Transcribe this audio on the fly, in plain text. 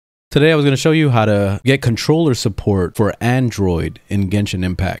Today I was going to show you how to get controller support for Android in Genshin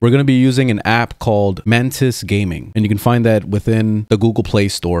Impact. We're going to be using an app called Mantis Gaming, and you can find that within the Google Play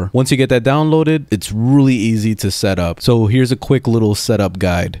Store. Once you get that downloaded, it's really easy to set up. So here's a quick little setup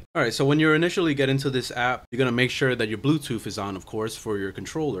guide. All right, so when you initially get into this app, you're going to make sure that your Bluetooth is on, of course, for your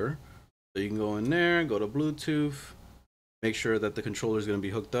controller. So you can go in there, go to Bluetooth, make sure that the controller is going to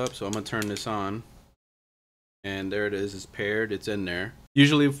be hooked up. So I'm going to turn this on. And there it is, it's paired, it's in there.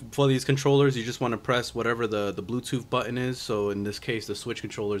 Usually for these controllers, you just want to press whatever the Bluetooth button is. So in this case, the Switch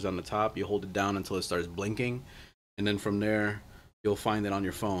controller is on the top. You hold it down until it starts blinking. And then from there, you'll find it on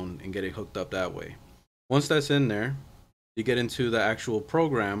your phone and get it hooked up that way. Once that's in there, you get into the actual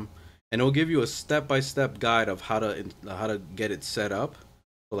program and it'll give you a step-by-step guide of how to get it set up.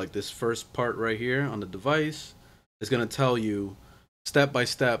 So like this first part right here on the device is going to tell you step by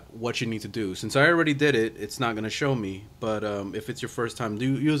step what you need to do. Since I already did it, it's not going to show me, but if it's your first time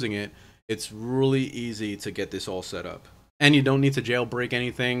using it, it's really easy to get this all set up. And you don't need to jailbreak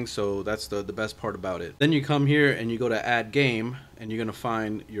anything, so that's the best part about it. Then you come here and you go to add game, and you're going to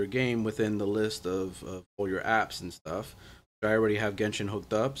find your game within the list of all your apps and stuff. I already have Genshin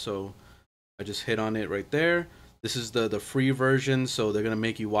hooked up, so I just hit on it right there. This is the free version, so they're going to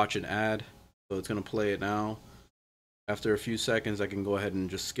make you watch an ad, so it's going to play it now. After a few seconds, I can go ahead and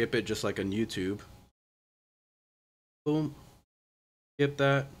just skip it, just like on YouTube. Boom. Skip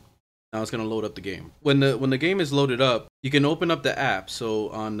that. Now it's gonna load up the game. When the game is loaded up, you can open up the app. So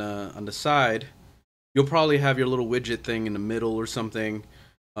on the side, you'll probably have your little widget thing in the middle or something.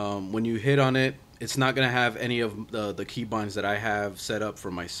 When you hit on it, it's not gonna have any of the keybinds that I have set up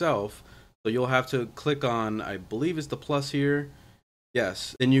for myself. So you'll have to click on, I believe it's the plus here.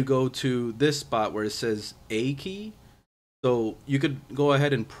 Yes. Then you go to this spot where it says A key. So you could go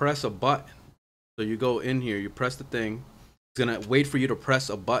ahead and press a button. So you go in here, you press the thing. It's going to wait for you to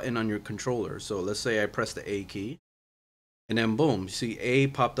press a button on your controller. So let's say I press the A key. And then boom, you see A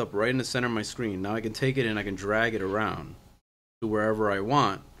popped up right in the center of my screen. Now I can take it and I can drag it around to wherever I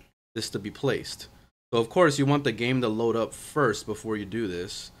want this to be placed. So of course you want the game to load up first before you do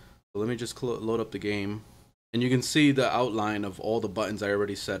this. So let me just load up the game. And you can see the outline of all the buttons I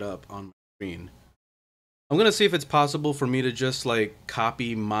already set up on my screen. I'm going to see if it's possible for me to just like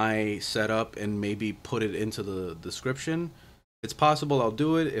copy my setup and maybe put it into the description. If it's possible, I'll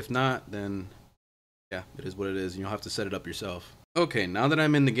do it. If not, then yeah, it is what it is. And you'll have to set it up yourself. Okay, now that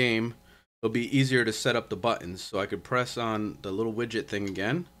I'm in the game, it'll be easier to set up the buttons. So I could press on the little widget thing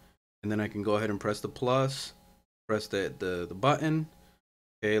again. And then I can go ahead and press the plus, press the button.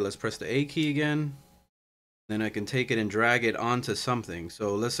 Okay, let's press the A key again. Then I can take it and drag it onto something.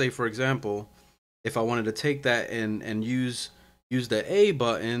 So let's say, for example, if I wanted to take that and use the A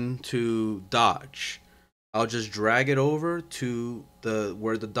button to dodge, I'll just drag it over to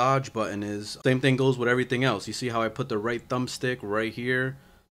where the dodge button is. Same thing goes with everything else. You see how I put the right thumbstick right here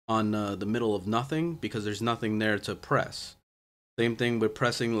on the middle of nothing because there's nothing there to press. Same thing with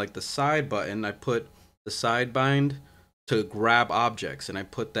pressing like the side button. I put the side bind to grab objects and I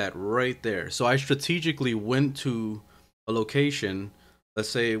put that right there. So I strategically went to a location, let's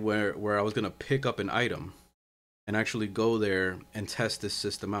say where I was going to pick up an item and actually go there and test this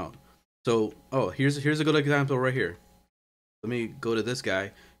system out. So, oh, here's a good example right here. Let me go to this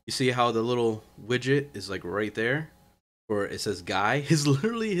guy. You see how the little widget is like right there, or it says Guy.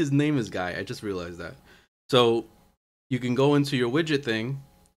 Literally his name is Guy. I just realized that. So you can go into your widget thing,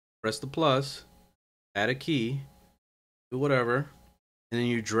 press the plus, add a key, do whatever, and then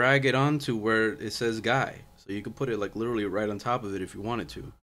you drag it onto where it says Guy. So you can put it like literally right on top of it if you wanted to.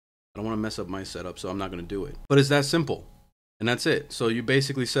 I don't want to mess up my setup, so I'm not going to do it. But it's that simple. And that's it. So you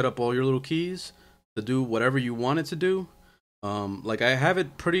basically set up all your little keys to do whatever you want it to do. Like I have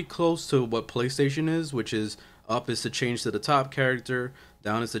it pretty close to what PlayStation is, which is up is to change to the top character,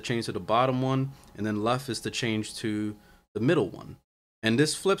 down is to change to the bottom one, and then left is to change to the middle one. And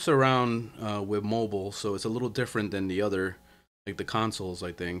this flips around with mobile, so it's a little different than the other, like the consoles,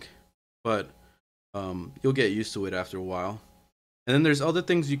 I think. But you'll get used to it after a while. And then there's other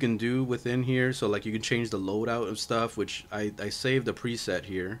things you can do within here. So like you can change the loadout of stuff, which I saved a preset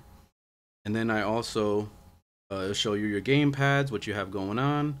here. And then I also show you your gamepads, what you have going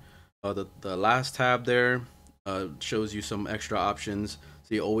on. The last tab there shows you some extra options.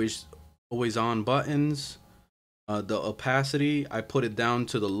 See, always on buttons. The opacity, I put it down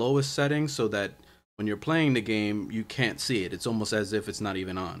to the lowest setting so that when you're playing the game, you can't see it. It's almost as if it's not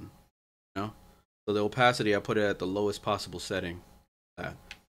even on, you know? So the opacity, I put it at the lowest possible setting.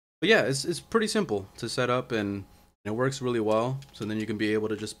 But yeah, it's pretty simple to set up and it works really well. So then you can be able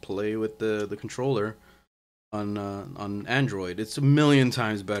to just play with the controller on Android. It's a million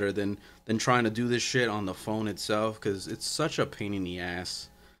times better than trying to do this shit on the phone itself, because it's such a pain in the ass.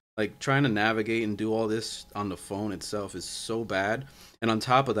 Like trying to navigate and do all this on the phone itself is so bad. And on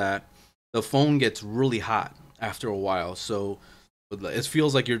top of that, the phone gets really hot after a while. So it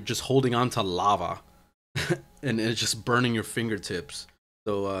feels like you're just holding on to lava and it's just burning your fingertips.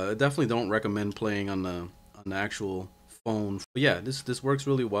 So I definitely don't recommend playing on the actual phone. But yeah, this works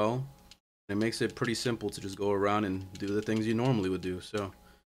really well. It makes it pretty simple to just go around and do the things you normally would do. So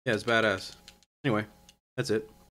yeah, it's badass. Anyway, that's it.